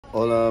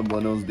Hola,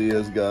 buenos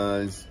dias,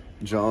 guys.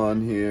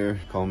 John here,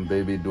 call him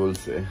Baby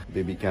Dulce,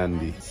 Baby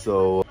Candy.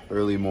 So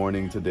early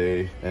morning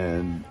today,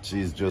 and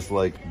she's just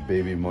like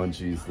baby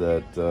munchies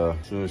that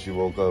as soon as she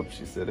woke up,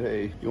 she said,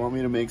 hey, you want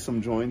me to make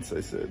some joints?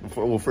 I said,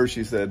 well, first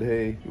she said,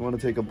 hey, you want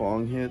to take a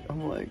bong hit?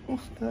 I'm like,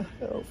 what the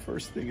hell?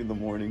 First thing in the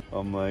morning.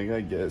 I'm like,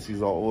 I guess.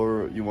 He's all,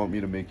 or you want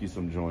me to make you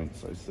some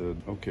joints? I said,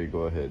 okay,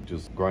 go ahead.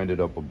 Just grind it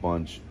up a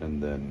bunch,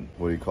 and then,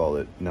 what do you call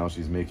it? Now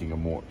she's making a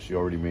more. She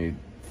already made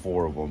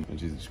 4 of them, and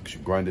she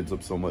grinded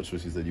up so much, so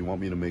she said, you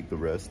want me to make the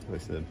rest? I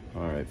said,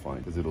 all right, fine,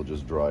 because it'll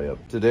just dry up.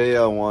 Today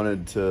I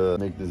wanted to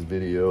make this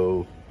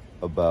video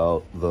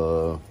about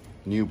the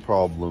new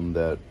problem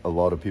that a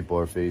lot of people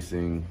are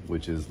facing,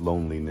 which is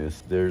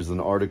loneliness. There's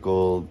an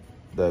article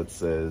that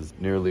says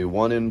nearly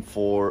 1 in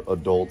 4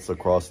 adults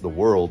across the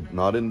world,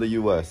 not in the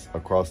US,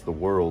 across the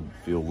world,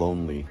 feel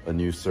lonely. A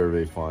new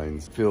survey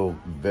finds feel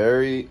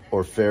very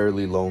or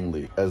fairly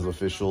lonely, as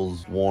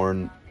officials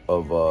warn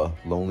of a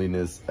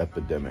loneliness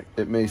epidemic.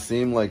 It may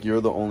seem like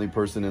you're the only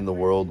person in the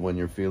world when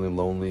you're feeling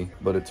lonely,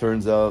 but it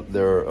turns out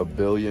there are a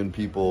billion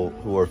people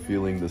who are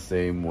feeling the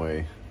same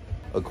way.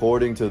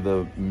 According to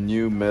the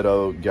new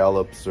Meta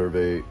Gallup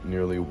survey,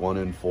 nearly 1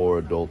 in 4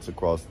 adults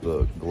across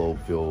the globe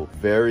feel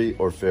very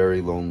or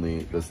very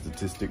lonely. The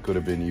statistic could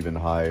have been even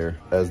higher,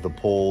 as the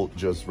poll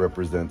just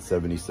represents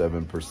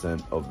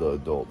 77% of the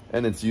adults.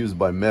 And it's used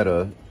by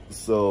Meta.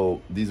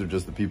 So these are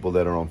just the people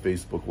that are on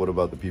Facebook. What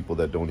about the people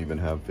that don't even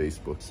have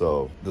Facebook?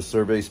 So the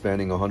survey,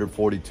 spanning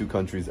 142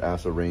 countries,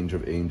 asked a range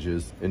of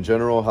ages. In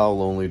general, how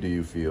lonely do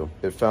you feel?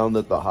 It found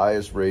that the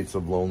highest rates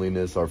of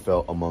loneliness are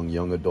felt among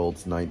young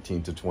adults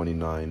 19 to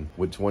 29,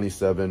 with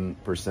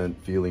 27%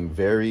 feeling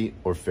very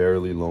or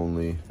fairly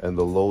lonely, and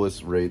the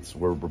lowest rates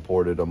were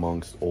reported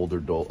amongst older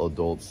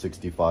adults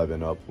 65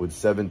 and up, with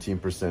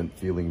 17%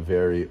 feeling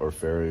very or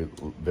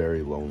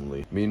very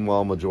lonely.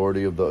 Meanwhile,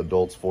 majority of the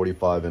adults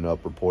 45 and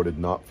up reported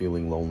not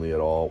feeling lonely at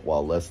all,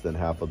 while less than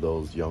half of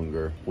those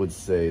younger would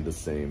say the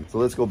same. So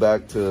let's go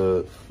back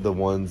to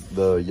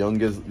the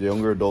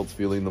younger adults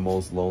feeling the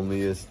most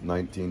loneliest,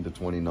 19 to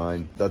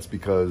 29. That's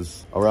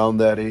because around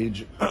that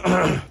age,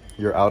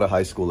 you're out of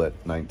high school at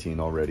 19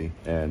 already,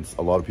 and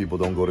a lot of people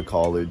don't go to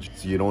college,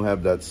 so you don't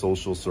have that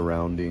social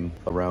surrounding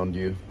around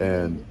you,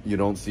 and you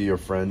don't see your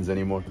friends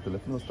anymore.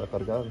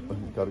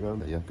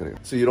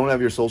 So you don't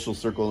have your social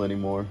circle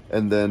anymore,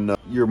 and then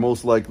you're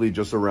most likely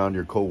just around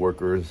your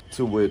coworkers,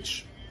 to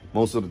which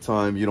most of the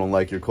time you don't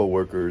like your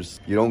coworkers,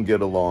 you don't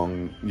get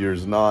along,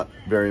 there's not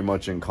very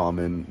much in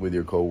common with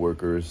your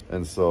coworkers,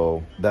 and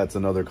so that's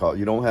another cause.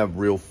 You don't have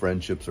real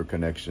friendships or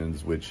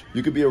connections, which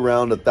you could be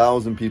around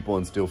 1,000 people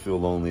and still feel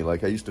lonely.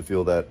 Like I used to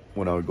feel that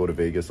when I would go to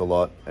Vegas a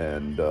lot,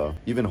 and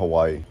even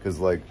Hawaii, because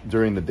like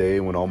during the day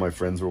when all my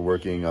friends were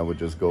working, I would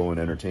just go and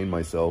entertain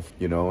myself,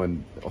 you know,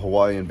 and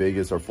Hawaii and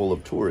Vegas are full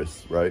of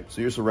tourists, right? So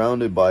you're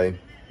surrounded by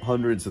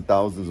hundreds of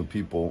thousands of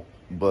people,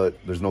 but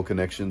there's no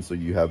connection, so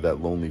you have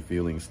that lonely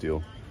feeling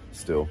still.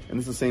 And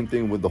it's the same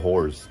thing with the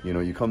whores. You know,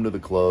 you come to the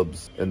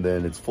clubs and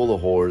then it's full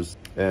of whores,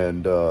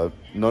 and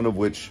none of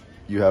which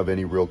you have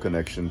any real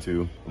connection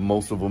to.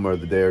 Most of them are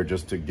there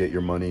just to get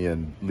your money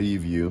and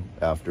leave you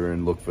after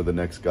and look for the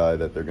next guy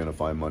that they're gonna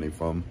find money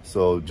from.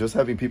 So just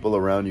having people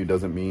around you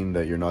doesn't mean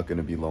that you're not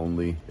gonna be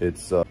lonely.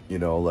 It's you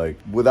know, like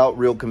without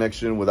real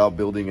connection, without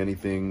building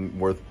anything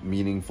worth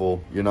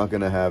meaningful, you're not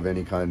gonna have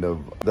any kind of,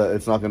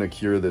 it's not gonna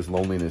cure this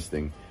loneliness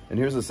thing. And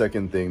here's the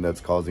second thing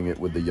that's causing it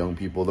with the young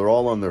people. They're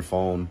all on their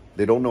phone.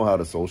 They don't know how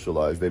to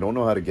socialize. They don't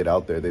know how to get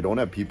out there. They don't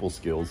have people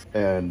skills.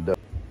 And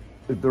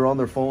if they're on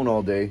their phone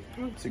all day,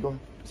 see, go ahead,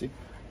 see?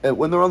 And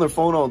when they're on their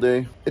phone all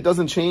day, it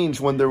doesn't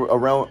change when they're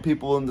around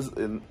people in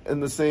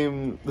the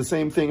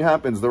same thing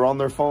happens. They're on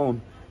their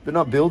phone. They're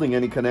not building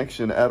any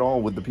connection at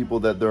all with the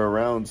people that they're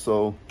around.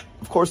 So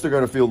of course they're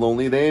gonna feel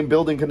lonely. They ain't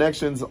building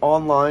connections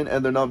online,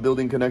 and they're not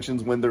building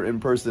connections when they're in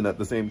person at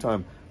the same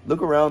time.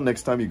 Look around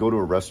next time you go to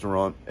a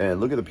restaurant and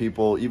look at the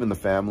people, even the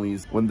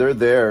families. When they're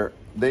there,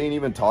 they ain't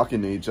even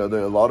talking to each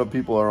other. A lot of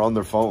people are on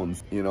their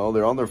phones, you know,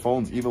 they're on their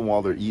phones even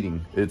while they're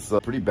eating. It's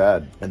pretty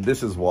bad. And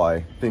this is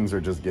why things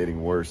are just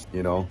getting worse,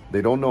 you know?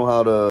 They don't know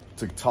how to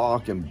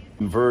talk and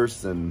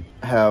converse and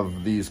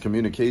have these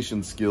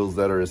communication skills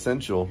that are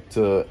essential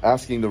to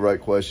asking the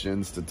right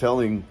questions, to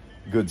telling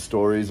good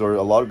stories, or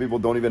a lot of people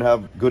don't even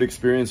have good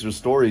experience or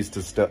stories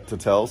to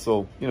tell.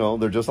 So, you know,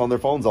 they're just on their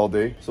phones all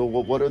day. So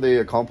what are they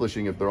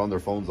accomplishing if they're on their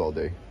phones all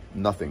day?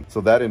 Nothing.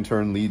 So that in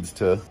turn leads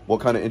to what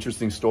kind of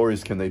interesting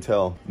stories can they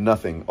tell?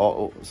 Nothing.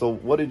 So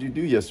what did you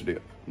do yesterday?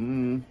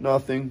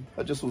 Nothing.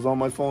 I just was on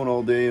my phone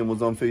all day and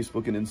was on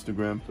Facebook and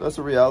Instagram. So that's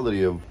the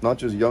reality of not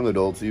just young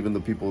adults, even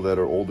the people that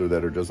are older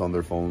that are just on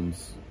their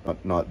phones,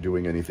 not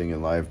doing anything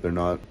in life.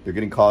 They're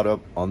getting caught up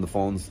on the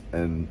phones,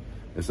 and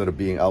instead of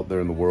being out there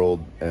in the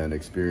world and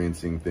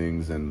experiencing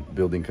things and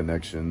building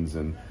connections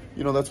and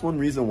You know, that's one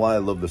reason why I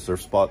love the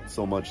surf spot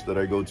so much that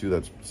I go to,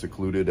 that's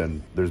secluded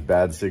and there's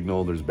bad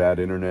signal, there's bad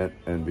internet,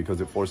 and because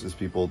it forces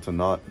people to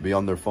not be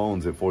on their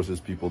phones, it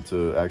forces people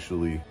to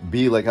actually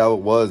be like how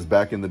it was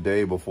back in the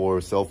day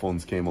before cell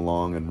phones came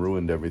along and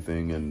ruined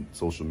everything and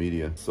social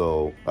media.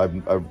 So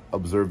I've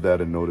observed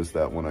that and noticed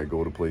that when I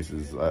go to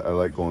places. I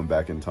like going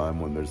back in time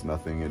when there's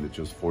nothing, and it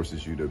just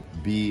forces you to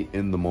be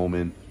in the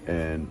moment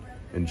and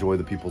enjoy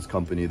the people's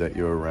company that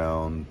you're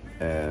around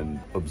and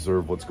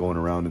observe what's going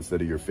around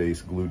instead of your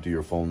face glued to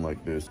your phone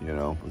like this, you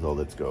know. So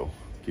let's go.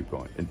 Keep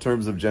going. In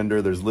terms of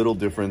gender, there's little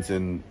difference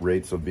in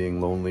rates of being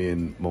lonely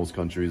in most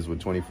countries,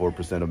 with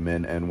 24% of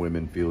men and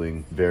women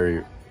feeling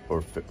very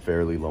or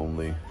fairly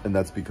lonely. And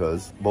that's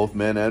because both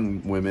men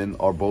and women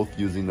are both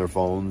using their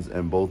phones,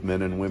 and both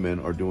men and women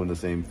are doing the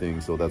same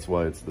thing. So that's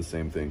why it's the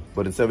same thing.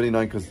 But in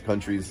 79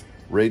 countries,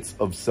 rates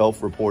of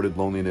self-reported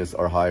loneliness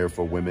are higher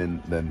for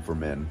women than for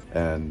men.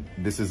 And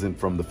this isn't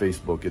from the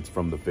Facebook, it's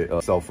from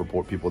the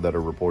self-report, people that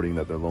are reporting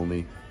that they're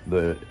lonely.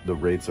 The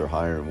rates are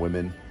higher in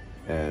women.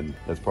 And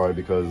that's probably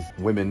because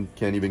women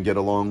can't even get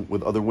along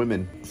with other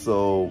women.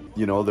 So,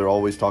 you know, they're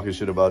always talking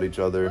shit about each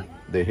other.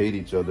 They hate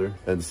each other.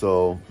 And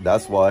so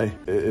that's why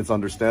it's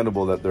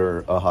understandable that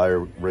they're a higher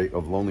rate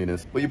of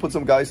loneliness. But you put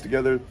some guys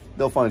together,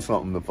 they'll find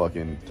something to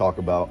fucking talk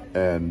about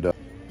and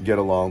get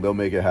along. They'll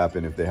make it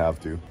happen if they have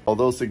to.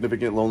 Although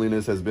significant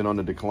loneliness has been on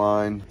the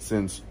decline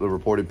since the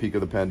reported peak of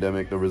the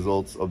pandemic, the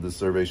results of this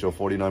survey show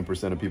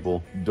 49% of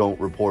people don't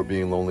report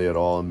being lonely at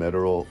all.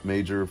 And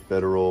major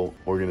federal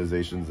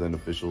organizations and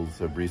officials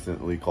have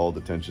recently called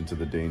attention to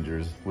the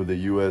dangers, with the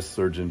U.S.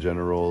 Surgeon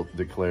General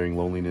declaring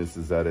loneliness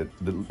is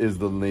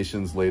the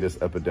nation's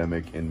latest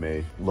epidemic in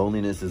May.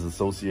 Loneliness is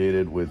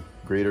associated with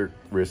greater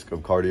risk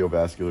of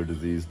cardiovascular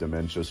disease,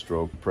 dementia,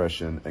 stroke,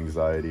 depression,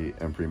 anxiety,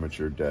 and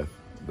premature death,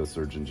 the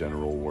Surgeon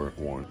General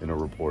warned in a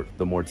report.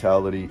 The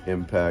mortality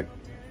impact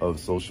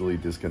of socially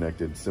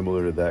disconnected,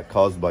 similar to that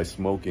caused by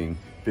smoking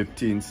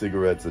 15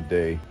 cigarettes a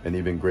day, and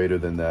even greater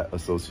than that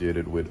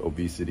associated with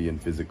obesity and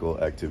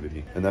physical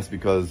activity. And that's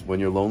because when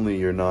you're lonely,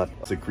 you're not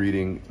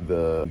secreting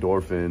the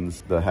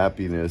endorphins, the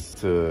happiness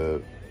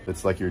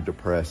it's like you're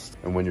depressed.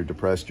 And when you're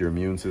depressed, your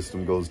immune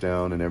system goes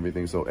down and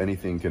everything. So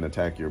anything can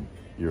attack your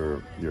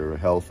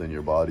health and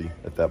your body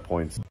at that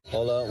point.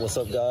 Hola, what's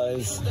up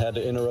guys? Had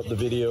to interrupt the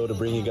video to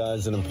bring you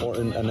guys an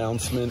important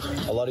announcement.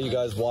 A lot of you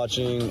guys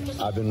watching,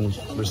 I've been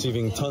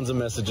receiving tons of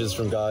messages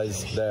from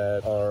guys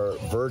that are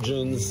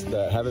virgins,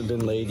 that haven't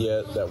been laid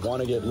yet, that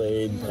want to get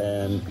laid,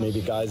 and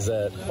maybe guys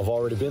that have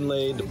already been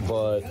laid,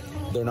 but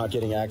they're not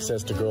getting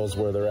access to girls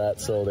where they're at,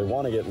 so they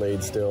want to get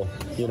laid still.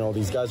 You know,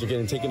 these guys are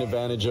getting taken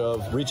advantage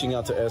of, reaching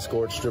out to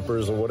escort,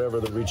 strippers, or whatever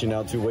they're reaching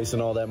out to,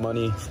 wasting all that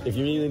money. If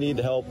you really need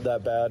help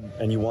that bad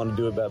and you want to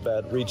do it that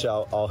bad, reach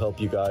out. I'll help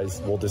you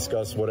guys. We'll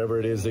discuss whatever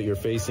it is that you're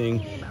facing.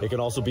 It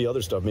can also be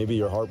other stuff. Maybe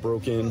you're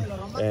heartbroken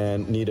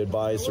and need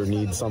advice or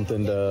need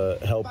something to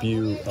help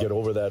you get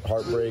over that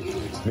heartbreak.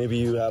 Maybe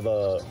you have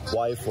a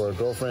wife or a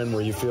girlfriend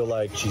where you feel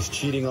like she's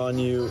cheating on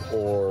you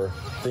or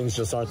things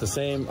just aren't the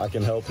same. I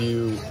can help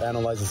you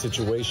analyze the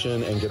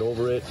situation and get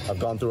over it. I've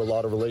gone through a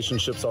lot of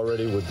relationships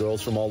already with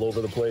girls from all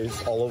over the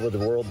place, all over the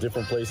world,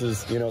 different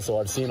places, you know, so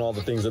I've seen all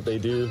the things that they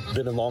do.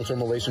 Been in long-term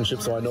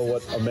relationships, so I know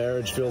what a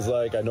marriage feels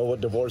like. I know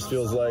what divorce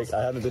feels like.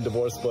 I haven't been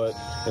divorced, but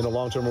in a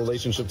long-term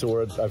relationship to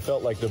where I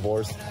felt like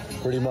divorce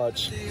pretty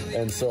much.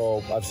 And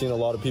so I've seen a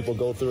lot of people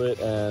go through it,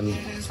 and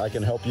I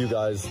can help you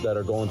guys that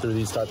are going through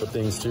these type of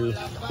things too.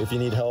 If you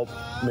need help,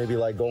 maybe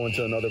like going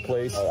to another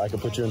place, I can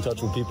put you in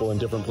touch with people in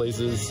different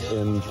places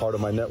in part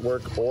of my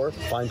network, or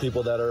find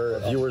people that are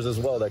viewers as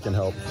well that can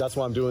help. That's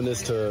why I'm doing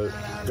this, to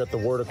get the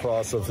word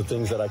across of the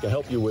things that I can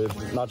help you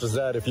with. Not just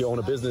that, if you own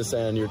a business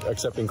and you're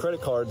accepting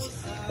credit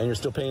cards and you're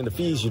still paying the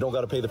fees, you don't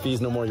got to pay the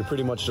fees no more. You're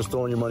pretty much just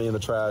throwing your money in the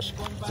trash.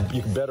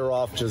 You're better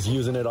off just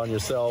using it on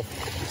yourself,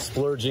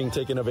 splurging,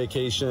 taking a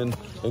vacation,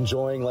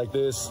 enjoying like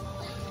this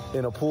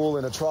in a pool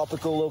in a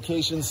tropical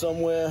location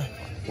somewhere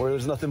where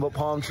there's nothing but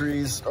palm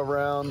trees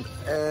around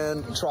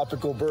and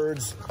tropical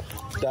birds,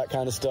 that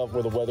kind of stuff,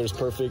 where the weather's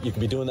perfect. You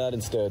could be doing that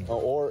instead.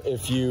 Or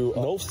if you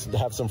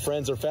have some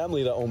friends or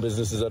family that own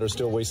businesses that are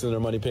still wasting their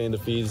money paying the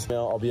fees, you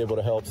know, I'll be able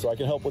to help. So I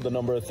can help with a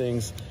number of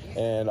things,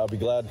 and I'll be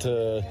glad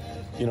to,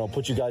 you know,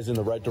 put you guys in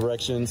the right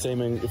direction.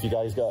 Same if you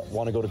guys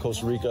want to go to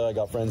Costa Rica, I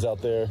got friends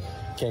out there.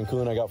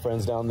 Cancun, I got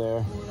friends down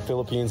there.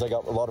 Philippines, I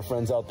got a lot of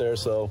friends out there.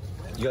 So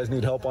you guys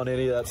need help on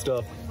any of that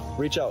stuff,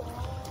 reach out.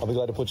 I'll be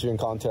glad to put you in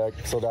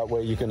contact, so that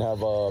way you can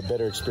have a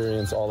better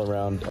experience all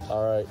around.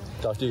 All right,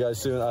 talk to you guys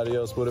soon.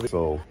 Adios.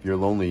 So if you're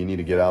lonely, you need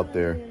to get out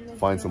there,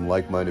 find some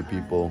like-minded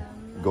people,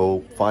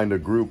 go find a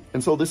group.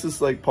 And so this is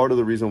like part of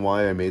the reason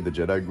why I made the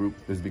Jedi group,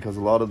 is because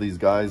a lot of these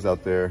guys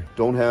out there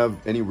don't have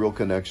any real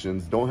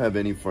connections, don't have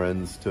any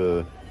friends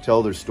to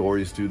tell their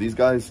stories to. These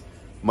guys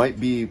might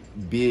be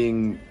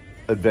being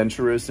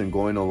adventurous and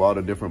going to a lot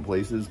of different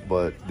places,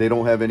 but they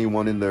don't have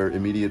anyone in their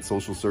immediate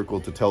social circle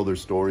to tell their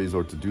stories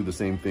or to do the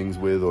same things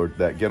with, or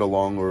that get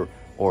along or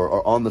or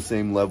are on the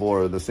same level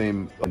or the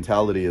same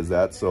mentality as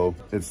that. So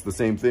it's the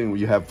same thing.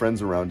 You have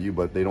friends around you,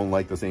 but they don't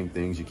like the same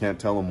things. You can't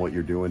tell them what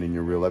you're doing in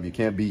your real life. You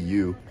can't be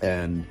you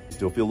and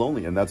still feel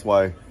lonely. And that's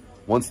why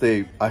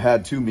I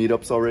had 2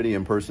 meetups already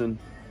in person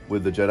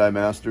with the Jedi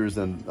Masters,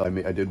 and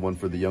I did one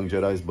for the young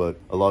Jedis, but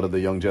a lot of the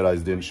young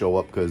Jedis didn't show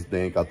up because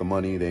they ain't got the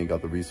money, they ain't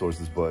got the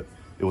resources. But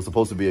it was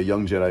supposed to be a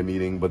young Jedi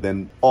meeting, but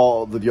then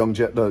all the young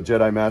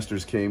Jedi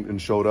Masters came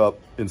and showed up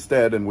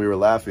instead, and we were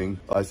laughing.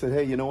 I said,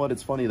 hey, you know what?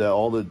 It's funny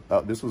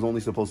that this was only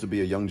supposed to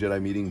be a young Jedi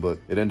meeting, but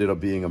it ended up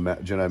being a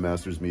Jedi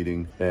Masters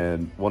meeting.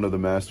 And one of the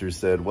Masters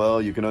said,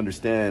 well, you can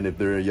understand if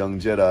they're a young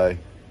Jedi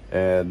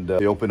and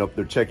they open up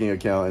their checking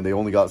account and they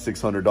only got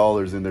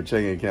 $600 in their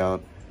checking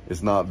account,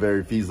 it's not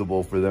very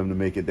feasible for them to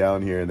make it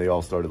down here. And they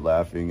all started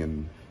laughing,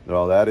 and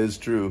well, that is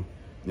true,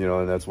 you know,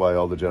 and that's why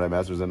all the Jedi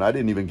Masters, and I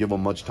didn't even give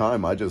them much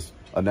time. I just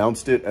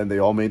announced it and they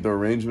all made their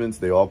arrangements.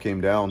 They all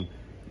came down,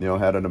 you know,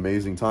 had an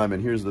amazing time.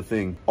 And here's the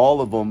thing,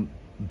 all of them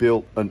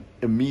built an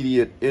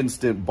immediate,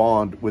 instant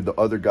bond with the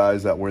other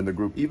guys that were in the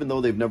group. Even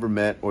though they've never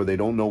met or they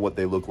don't know what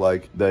they look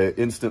like, they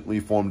instantly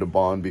formed a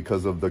bond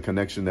because of the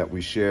connection that we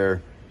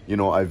share. You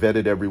know, I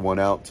vetted everyone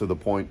out to the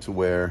point to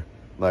where,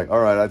 like, all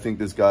right, I think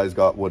this guy's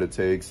got what it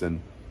takes,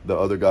 and the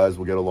other guys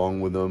will get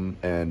along with them,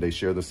 and they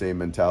share the same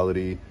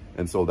mentality.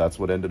 And so that's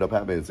what ended up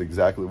happening. It's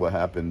exactly what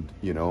happened,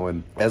 you know.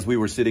 And as we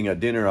were sitting at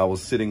dinner, I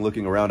was sitting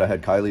looking around. I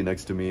had Kylie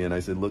next to me, and I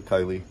said, look,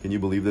 Kylie, can you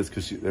believe this?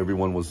 Because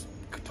everyone was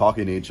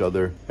talking to each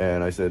other.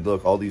 And I said,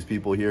 look, all these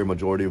people here,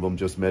 majority of them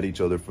just met each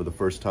other for the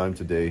first time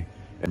today.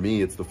 And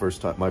me, it's the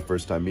first time, my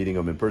first time meeting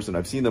them in person.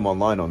 I've seen them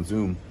online on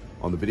Zoom,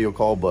 on the video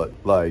call, but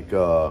like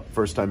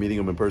first time meeting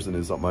them in person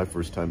is my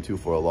first time too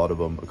for a lot of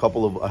them.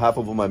 Half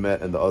of them I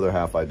met, and the other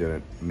half I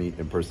didn't meet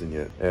in person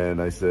yet.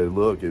 And I said,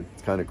 look,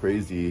 it's kind of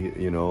crazy,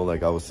 you know,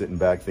 like I was sitting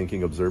back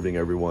thinking, observing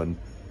everyone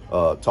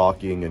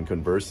talking and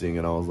conversing,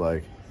 and I was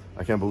like,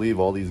 I can't believe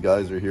all these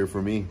guys are here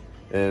for me.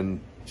 And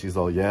she's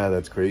all, yeah,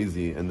 that's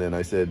crazy. And then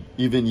I said,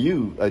 even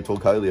you, I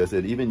told Kylie, I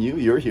said, even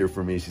you're here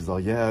for me. She's all,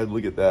 yeah,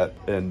 look at that.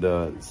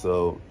 And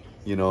so,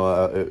 you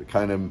know, it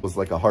kind of was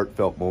like a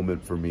heartfelt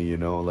moment for me, you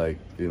know, like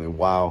feeling,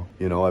 wow,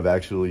 you know, I've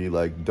actually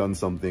like done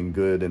something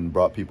good and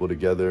brought people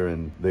together,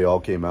 and they all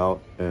came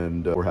out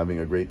and we're having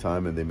a great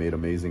time, and they made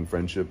amazing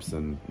friendships,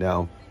 and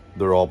now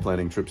they're all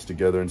planning trips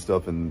together and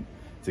stuff. And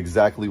it's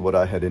exactly what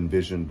I had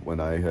envisioned when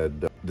I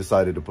had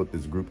decided to put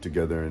this group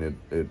together. And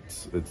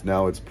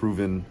it's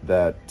proven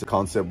that the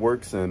concept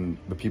works, and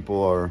the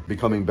people are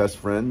becoming best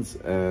friends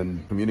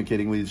and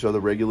communicating with each other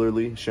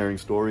regularly, sharing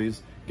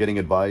stories, getting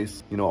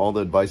advice. You know, all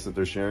the advice that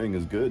they're sharing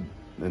is good.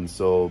 And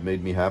so it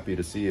made me happy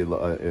to see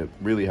it,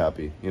 really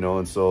happy, you know.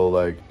 And so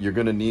like, you're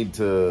gonna need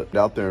to get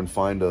out there and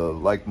find a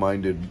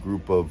like-minded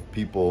group of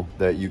people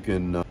that you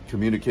can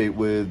communicate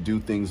with,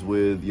 do things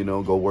with, you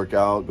know, go work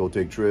out, go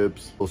take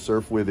trips, go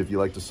surf with if you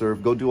like to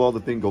surf, go do all the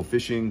things, go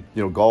fishing,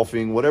 you know,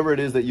 golfing, whatever it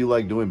is that you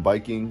like doing,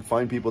 biking.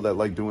 Find people that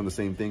like doing the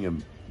same thing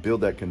and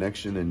build that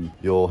connection, and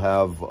you'll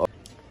have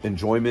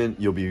enjoyment.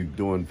 You'll be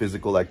doing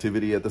physical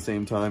activity at the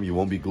same time. You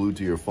won't be glued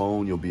to your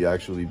phone. You'll be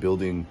actually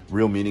building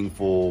real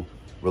meaningful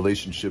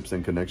relationships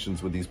and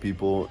connections with these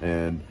people.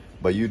 And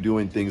by you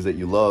doing things that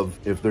you love,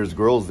 if there's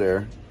girls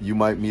there, you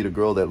might meet a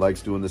girl that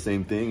likes doing the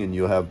same thing, and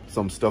you'll have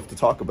some stuff to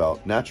talk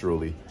about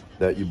naturally,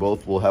 that you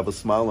both will have a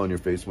smile on your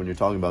face when you're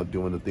talking about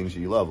doing the things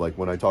you love. Like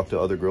when I talk to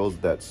other girls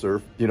that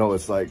surf, you know,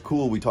 it's like,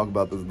 cool, we talk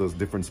about those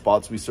different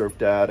spots we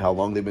surfed at, how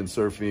long they've been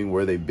surfing,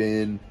 where they've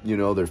been, you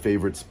know, their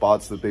favorite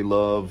spots that they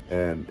love.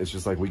 And it's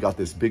just like, we got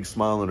this big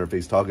smile on our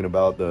face talking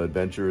about the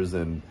adventures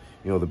and,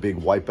 you know, the big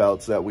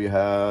wipeouts that we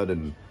had,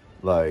 and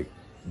like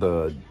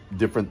the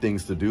different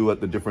things to do at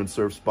the different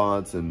surf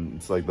spots. And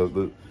it's like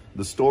the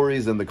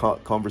stories and the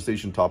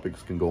conversation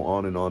topics can go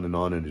on and on and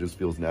on, and it just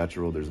feels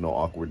natural. There's no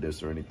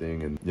awkwardness or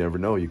anything. And you never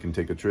know, you can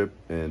take a trip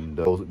and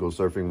go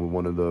surfing with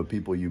one of the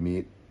people you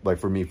meet. Like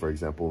for me, for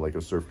example, like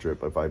a surf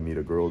trip, if I meet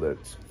a girl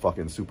that's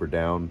fucking super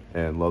down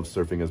and loves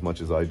surfing as much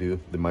as I do,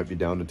 they might be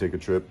down to take a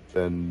trip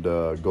and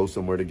go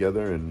somewhere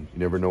together. And you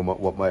never know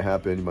what might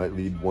happen.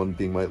 One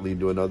thing might lead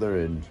to another,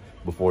 and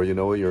before you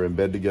know it, you're in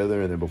bed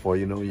together, and then before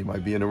you know it, you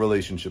might be in a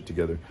relationship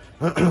together.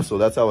 So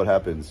that's how it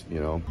happens,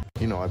 you know.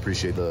 You know, I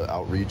appreciate the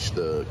outreach,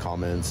 the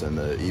comments, and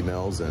the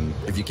emails. And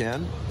if you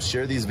can,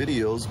 share these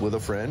videos with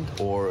a friend,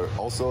 or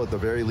also at the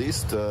very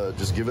least,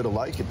 just give it a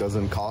like. It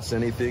doesn't cost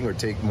anything or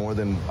take more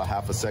than a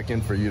half a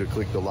second for you to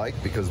click the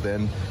like, because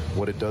then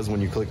what it does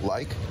when you click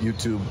like,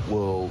 YouTube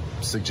will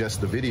suggest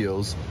the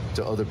videos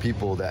to other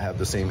people that have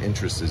the same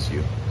interests as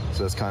you.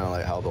 So that's kind of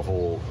like how the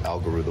whole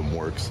algorithm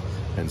works.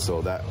 And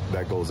so that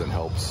goes and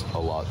helps a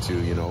lot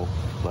too, you know.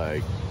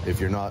 Like if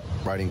you're not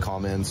writing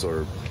comments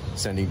or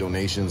sending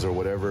donations or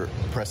whatever,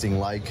 pressing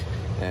like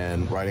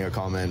and writing a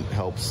comment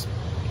helps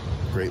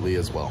greatly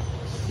as well,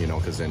 you know,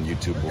 because then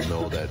YouTube will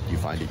know that you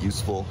find it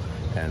useful,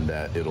 and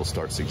that it'll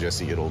start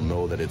suggesting, it'll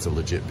know that it's a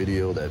legit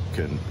video that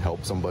can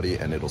help somebody,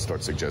 and it'll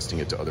start suggesting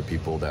it to other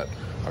people that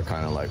are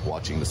kind of like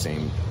watching the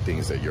same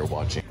things that you're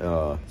watching.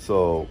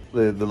 So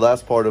the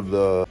last part of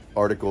the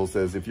article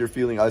says, if you're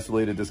feeling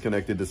isolated,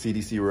 disconnected, the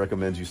CDC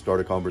recommends you start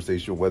a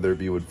conversation, whether it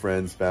be with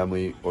friends,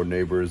 family, or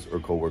neighbors or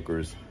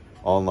coworkers,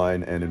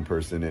 online and in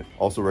person. It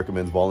also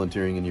recommends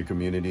volunteering in your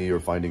community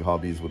or finding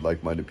hobbies with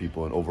like-minded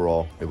people, and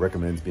overall it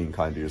recommends being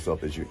kind to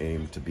yourself as you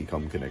aim to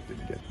become connected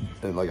again.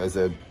 And like I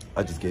said,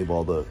 I just gave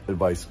all the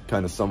advice,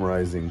 kind of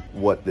summarizing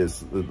what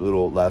this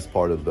little last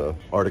part of the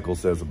article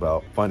says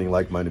about finding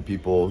like-minded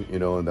people, you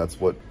know. And that's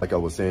what, like I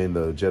was saying,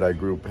 the Jedi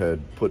group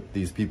had put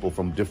these people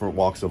from different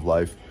walks of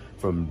life,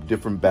 from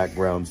different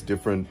backgrounds,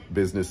 different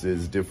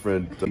businesses,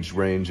 different age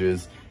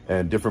ranges,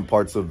 and different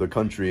parts of the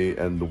country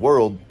and the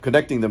world,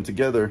 connecting them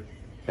together,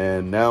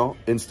 and now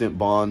instant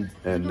bond,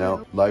 and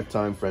now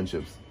lifetime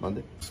friendships.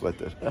 Monday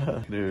sweater.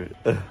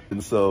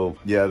 And so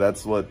yeah,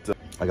 that's what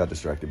I got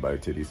distracted by her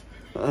titties.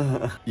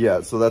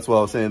 Yeah, so that's what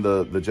I was saying.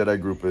 The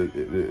Jedi group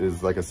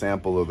is like a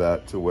sample of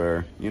that, to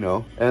where, you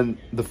know, and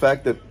the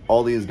fact that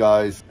all these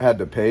guys had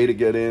to pay to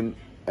get in,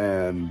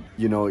 and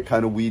you know, it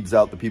kind of weeds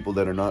out the people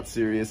that are not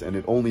serious, and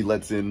it only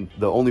lets in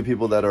the only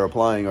people that are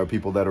applying are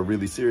people that are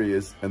really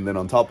serious. And then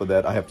on top of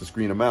that, I have to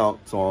screen them out,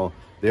 so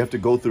they have to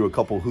go through a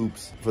couple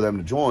hoops for them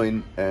to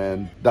join.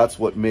 And that's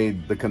what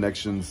made the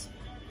connections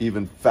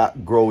even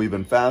grow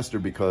even faster,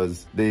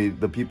 because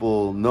the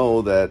people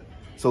know that.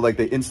 So like,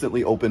 they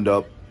instantly opened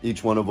up,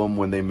 each one of them,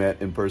 when they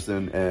met in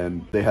person,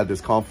 and they had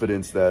this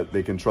confidence that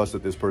they can trust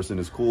that this person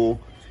is cool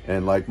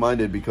and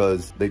like-minded,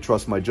 because they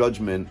trust my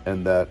judgment,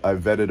 and that I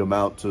vetted them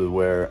out to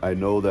where I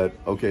know that,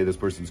 okay, this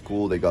person's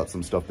cool, they got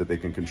some stuff that they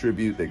can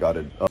contribute, they got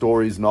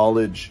stories,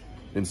 knowledge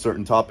in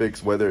certain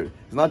topics. Whether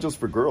it's not just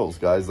for girls,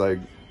 guys, like,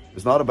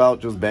 it's not about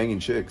just banging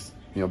chicks.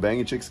 You know,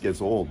 banging chicks gets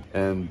old,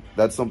 and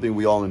that's something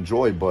we all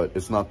enjoy, but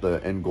it's not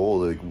the end goal.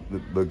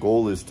 Like, the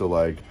goal is to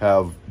like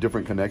have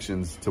different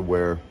connections to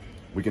where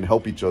we can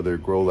help each other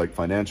grow, like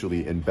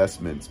financially,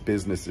 investments,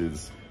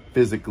 businesses,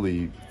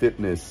 physically,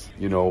 fitness,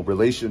 you know,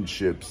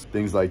 relationships,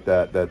 things like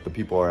that, that the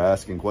people are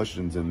asking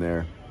questions in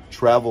there.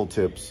 Travel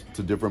tips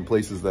to different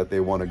places that they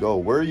want to go.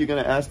 Where are you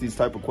going to ask these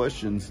type of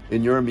questions?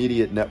 In your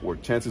immediate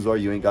network. Chances are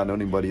you ain't got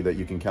anybody that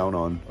you can count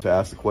on to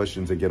ask the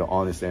questions and get an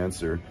honest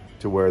answer,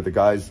 to where the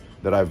guys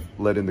that I've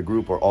let in the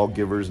group are all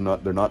givers,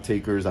 they're not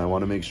takers. I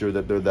want to make sure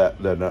that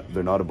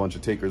they're not a bunch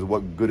of takers.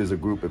 What good is a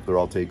group if they're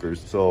all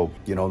takers? So,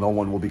 you know, no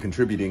one will be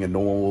contributing and no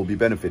one will be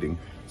benefiting.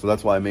 So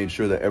that's why I made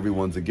sure that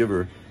everyone's a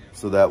giver.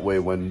 So that way,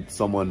 when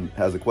someone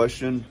has a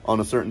question on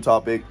a certain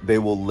topic, they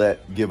will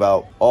give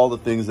out all the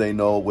things they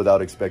know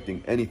without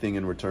expecting anything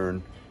in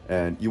return.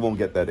 And you won't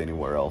get that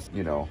anywhere else.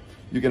 You know,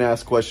 you can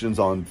ask questions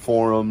on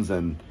forums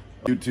and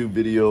YouTube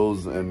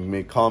videos and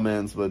make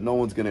comments, but no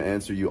one's going to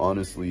answer you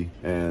honestly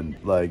and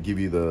like give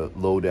you the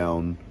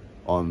lowdown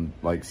on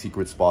like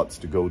secret spots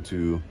to go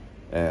to,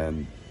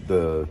 and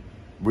the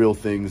real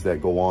things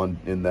that go on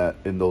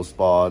in those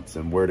spots,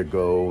 and where to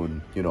go,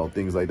 and you know,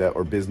 things like that,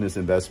 or business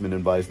investment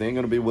advice. They ain't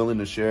gonna be willing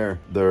to share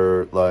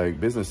their like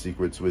business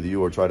secrets with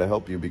you or try to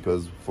help you,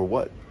 because for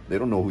what? They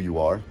don't know who you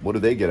are. What do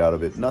they get out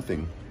of it?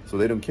 Nothing. So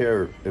they don't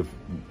care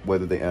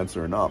whether they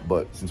answer or not.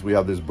 But since we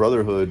have this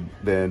brotherhood,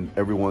 then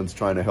everyone's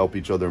trying to help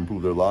each other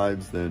improve their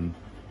lives. Then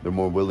they're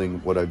more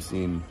willing, what I've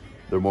seen,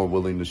 they're more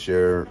willing to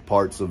share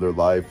parts of their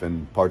life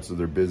and parts of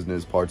their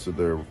business, parts of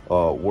their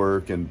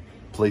work, and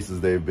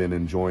places they've been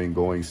enjoying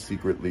going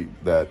secretly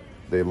that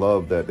they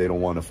love, that they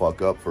don't want to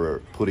fuck up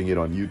for putting it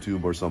on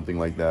YouTube or something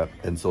like that.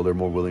 And so they're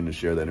more willing to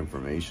share that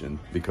information,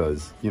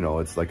 because, you know,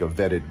 it's like a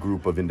vetted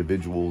group of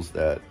individuals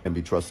that can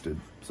be trusted.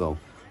 So,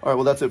 all right,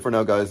 well, that's it for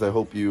now, guys. I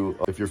hope you,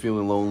 if you're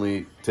feeling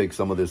lonely, take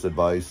some of this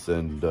advice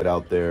and get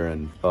out there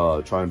and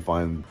try and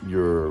find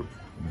your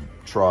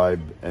tribe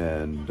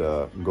and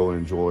go and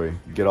enjoy.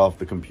 Get off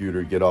the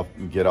computer, get out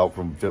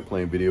from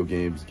playing video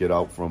games, get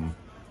out from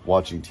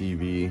watching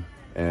TV,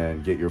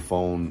 and get your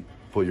phone,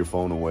 put your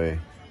phone away,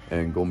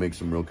 and go make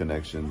some real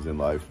connections in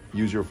life.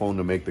 Use your phone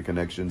to make the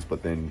connections,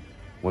 but then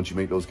once you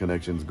make those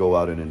connections, go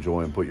out and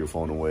enjoy and put your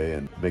phone away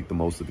and make the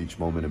most of each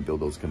moment and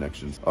build those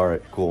connections. All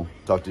right, cool.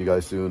 Talk to you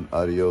guys soon.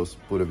 Adios.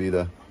 Pura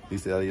vida.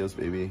 Dice adios,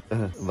 baby.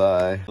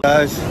 Bye.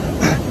 Guys,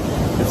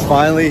 it's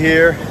finally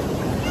here.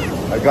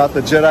 I got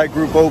the Jedi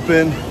group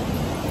open,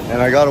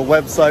 and I got a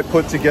website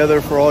put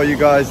together for all you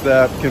guys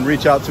that can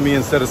reach out to me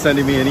instead of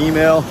sending me an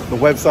email. The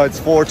website's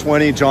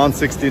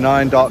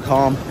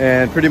 420john69.com,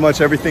 and pretty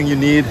much everything you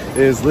need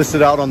is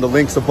listed out on the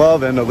links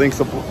above and the links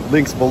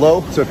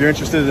below. So if you're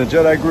interested in a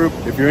Jedi group,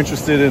 if you're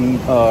interested in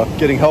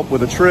getting help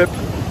with a trip,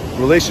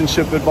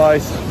 relationship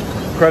advice,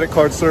 credit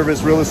card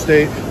service, real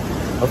estate,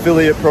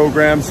 affiliate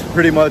programs,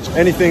 pretty much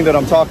anything that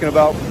I'm talking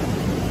about,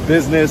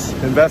 business,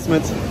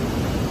 investments,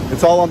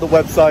 it's all on the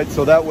website,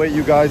 so that way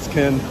you guys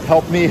can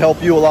help me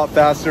help you a lot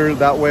faster.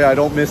 That way I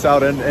don't miss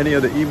out on any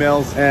of the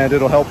emails, and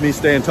it'll help me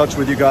stay in touch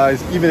with you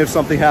guys. Even if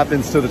something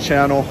happens to the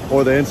channel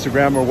or the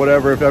Instagram or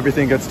whatever, if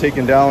everything gets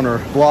taken down or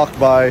blocked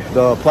by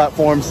the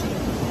platforms,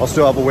 I'll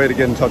still have a way to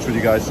get in touch with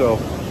you guys. So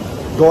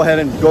go ahead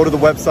and go to the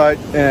website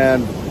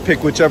and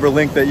pick whichever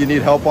link that you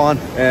need help on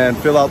and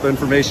fill out the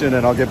information,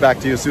 and I'll get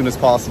back to you as soon as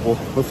possible.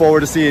 Look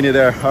forward to seeing you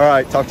there. All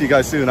right, talk to you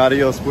guys soon.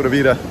 Adios, pura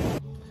vida.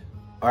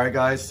 All right,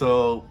 guys,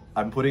 so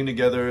I'm putting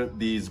together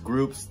these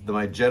groups,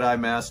 my Jedi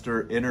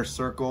Master Inner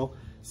Circle.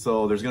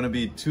 So there's gonna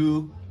be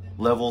 2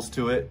 levels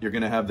to it. You're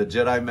gonna have the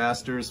Jedi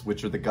Masters,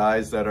 which are the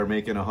guys that are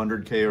making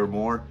 100K or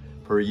more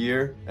per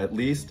year at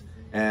least,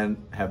 and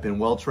have been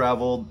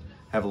well-traveled,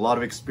 have a lot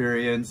of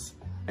experience,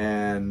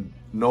 and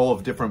know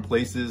of different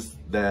places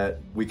that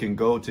we can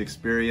go to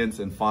experience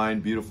and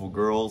find beautiful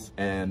girls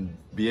and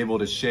be able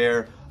to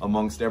share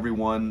amongst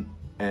everyone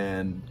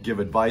and give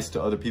advice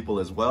to other people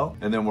as well.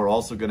 And then we're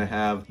also gonna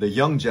have the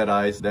young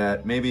Jedis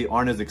that maybe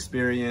aren't as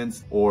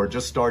experienced or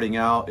just starting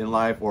out in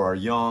life or are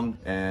young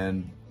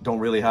and don't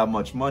really have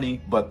much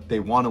money, but they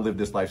want to live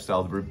this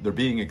lifestyle. They're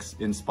being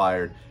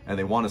inspired and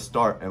they want to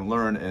start and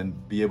learn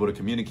and be able to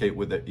communicate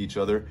with each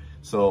other.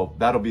 So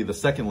that'll be the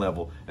second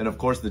level. And of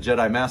course the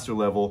Jedi Master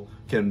level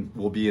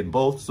will be in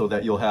both, so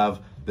that you'll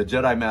have the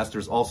Jedi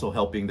Masters also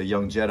helping the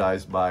young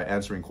Jedis by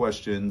answering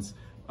questions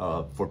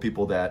for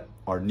people that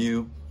are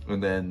new.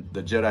 And then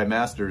the Jedi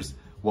Masters,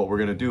 what we're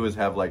gonna do is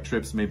have like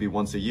trips maybe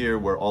once a year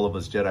where all of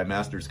us Jedi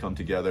Masters come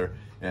together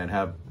and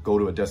go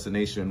to a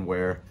destination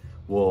where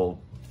we'll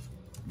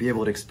be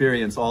able to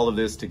experience all of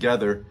this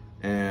together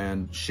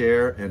and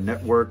share and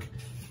network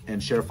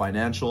and share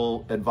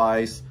financial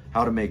advice,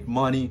 how to make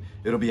money.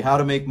 It'll be how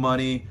to make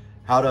money,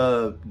 how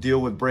to deal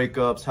with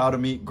breakups, how to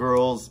meet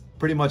girls,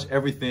 pretty much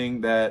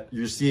everything that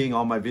you're seeing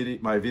on my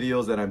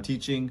videos that I'm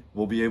teaching.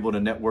 We'll be able to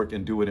network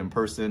and do it in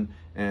person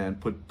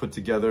and put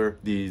together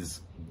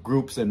these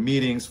groups and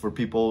meetings for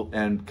people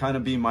and kind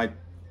of be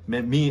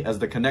me as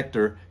the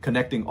connector,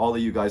 connecting all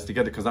of you guys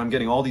together, because I'm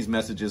getting all these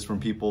messages from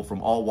people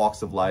from all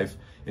walks of life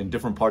in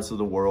different parts of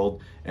the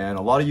world. And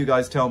a lot of you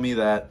guys tell me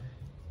that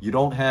you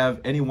don't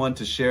have anyone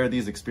to share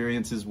these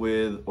experiences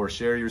with or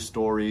share your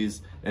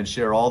stories and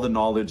share all the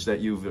knowledge that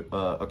you've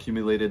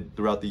accumulated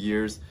throughout the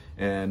years.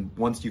 And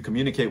once you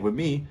communicate with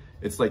me,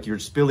 it's like you're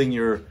spilling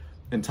your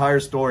entire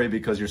story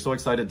because you're so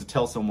excited to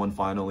tell someone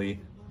finally,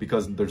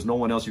 because there's no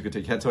one else you could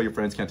take. Can't tell your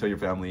friends, can't tell your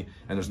family,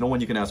 and there's no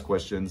one you can ask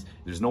questions.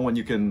 There's no one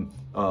you can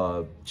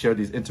share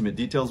these intimate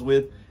details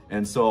with.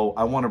 And so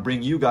I want to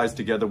bring you guys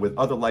together with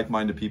other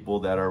like-minded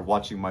people that are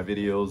watching my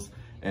videos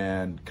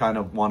and kind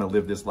of want to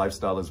live this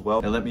lifestyle as well.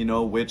 And let me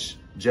know which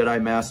Jedi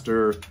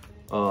Master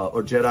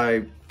or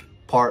Jedi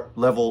part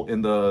level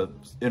in the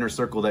inner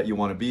circle that you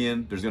want to be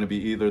in. There's going to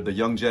be either the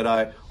young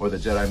Jedi or the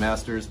Jedi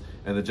Masters,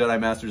 and the Jedi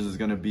Masters is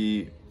going to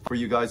be for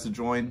you guys to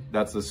join.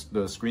 That's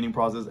the screening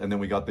process. And then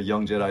we got the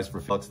young Jedis for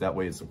 $50. That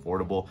way it's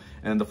affordable.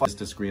 And the is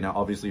to screen out.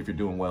 Obviously, if you're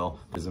doing well,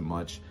 isn't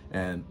much.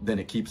 And then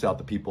it keeps out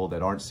the people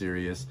that aren't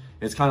serious.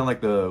 It's kind of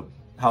like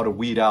how to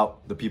weed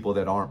out the people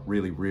that aren't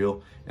really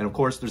real. And of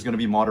course, there's going to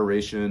be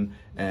moderation,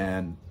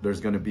 and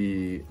there's going to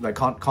be like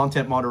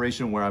content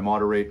moderation where I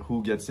moderate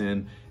who gets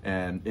in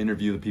and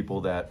interview the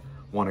people that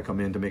want to come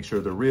in to make sure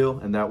they're real.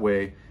 And that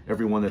way,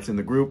 everyone that's in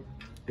the group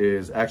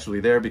is actually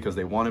there because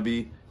they want to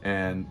be,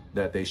 and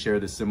that they share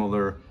this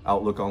similar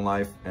outlook on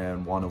life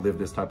and want to live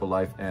this type of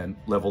life and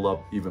level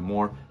up even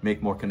more,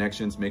 make more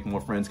connections, make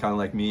more friends, kind of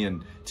like me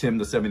and Tim,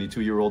 the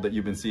 72-year-old that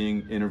you've been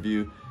seeing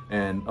interview,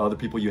 and other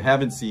people you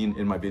haven't seen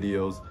in my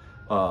videos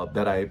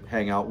that I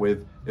hang out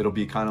with. It'll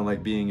be kind of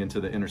like being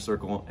into the inner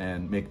circle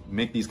and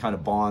make these kind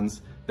of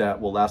bonds that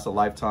will last a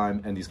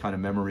lifetime, and these kind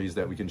of memories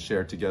that we can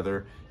share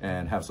together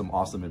and have some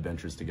awesome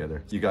adventures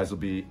together. You guys will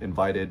be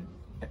invited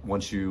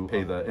once you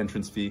pay the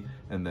entrance fee,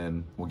 and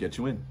then we'll get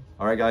you in.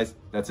 All right, guys,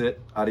 that's it.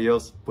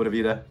 Adios. Pura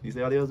vida. You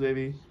say adios,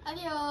 baby.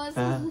 Adios.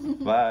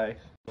 Bye.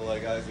 Well,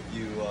 guys, if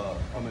you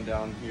coming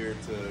down here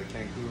to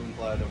Cancun,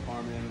 Playa del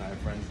Carmen, I have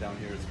friends down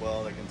here as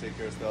well that can take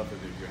care of stuff.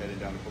 If you're headed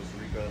down to Costa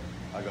Rica,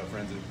 I got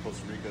friends in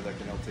Costa Rica that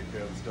can help take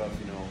care of the stuff,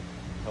 you know,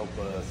 help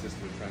assist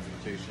with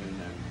transportation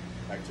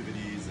and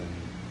activities and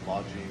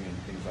lodging and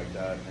things like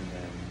that. And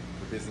then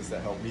the business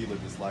that helped me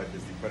live this life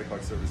is the credit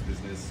card service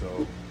business.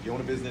 So if you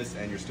own a business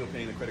and you're still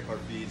paying the credit card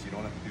fees, you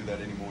don't have to do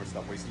that anymore.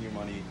 Stop wasting your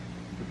money.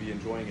 You could be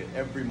enjoying it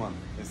every month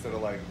instead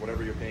of like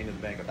whatever you're paying to the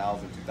bank, $1,000,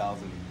 $2,000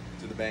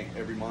 to the bank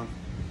every month.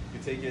 You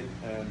take it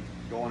and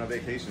go on a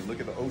vacation. Look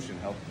at the ocean,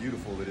 how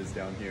beautiful it is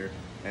down here,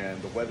 and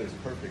the weather's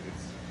perfect.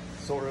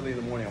 It's so early in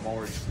the morning, I'm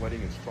already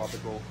sweating. It's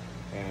tropical,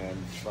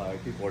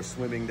 and people are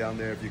swimming down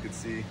there, if you could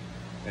see.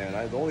 And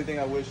the only thing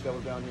I wish that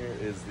was down here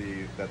is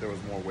that there was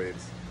more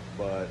waves.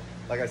 But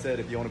like I said,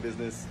 if you own a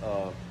business,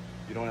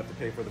 you don't have to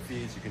pay for the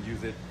fees. You can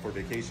use it for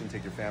vacation,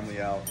 take your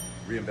family out,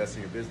 reinvest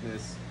in your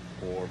business,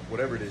 or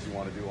whatever it is you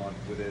want to do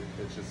with it.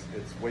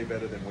 It's way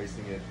better than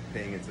wasting it,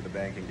 paying it to the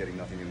bank and getting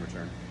nothing in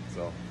return.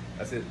 So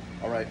that's it.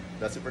 All right,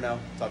 that's it for now.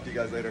 Talk to you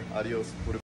guys later. Adios.